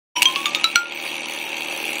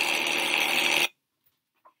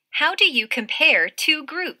How do you compare two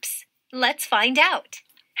groups? Let's find out.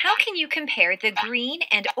 How can you compare the green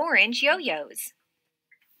and orange yo-yos?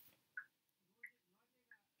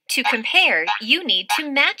 To compare, you need to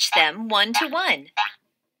match them one to one.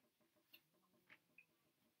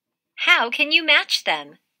 How can you match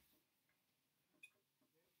them?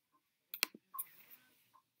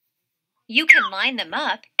 You can line them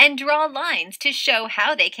up and draw lines to show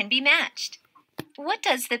how they can be matched. What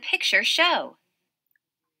does the picture show?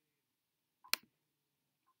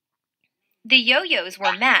 The yo-yos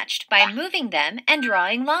were matched by moving them and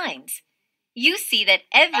drawing lines. You see that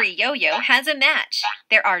every yo-yo has a match.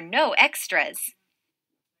 There are no extras.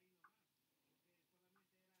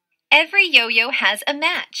 Every yo-yo has a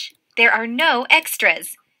match. There are no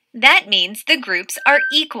extras. That means the groups are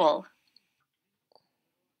equal.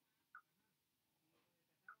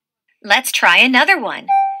 Let's try another one.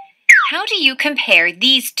 How do you compare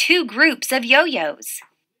these two groups of yo-yos?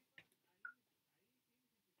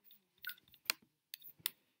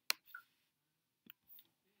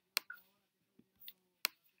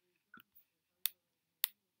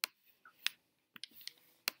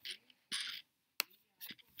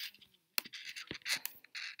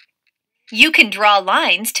 You can draw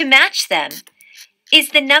lines to match them. Is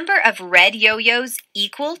the number of red yo-yos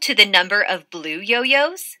equal to the number of blue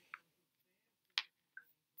yo-yos?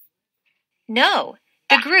 No,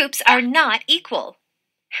 the groups are not equal.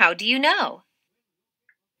 How do you know?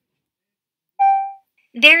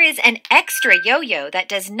 There is an extra yo-yo that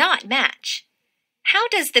does not match. How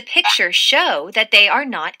does the picture show that they are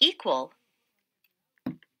not equal?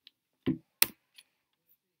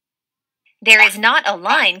 There is not a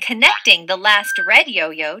line connecting the last red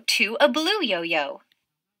yo-yo to a blue yo-yo.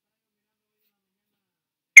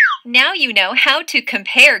 Now you know how to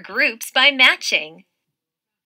compare groups by matching.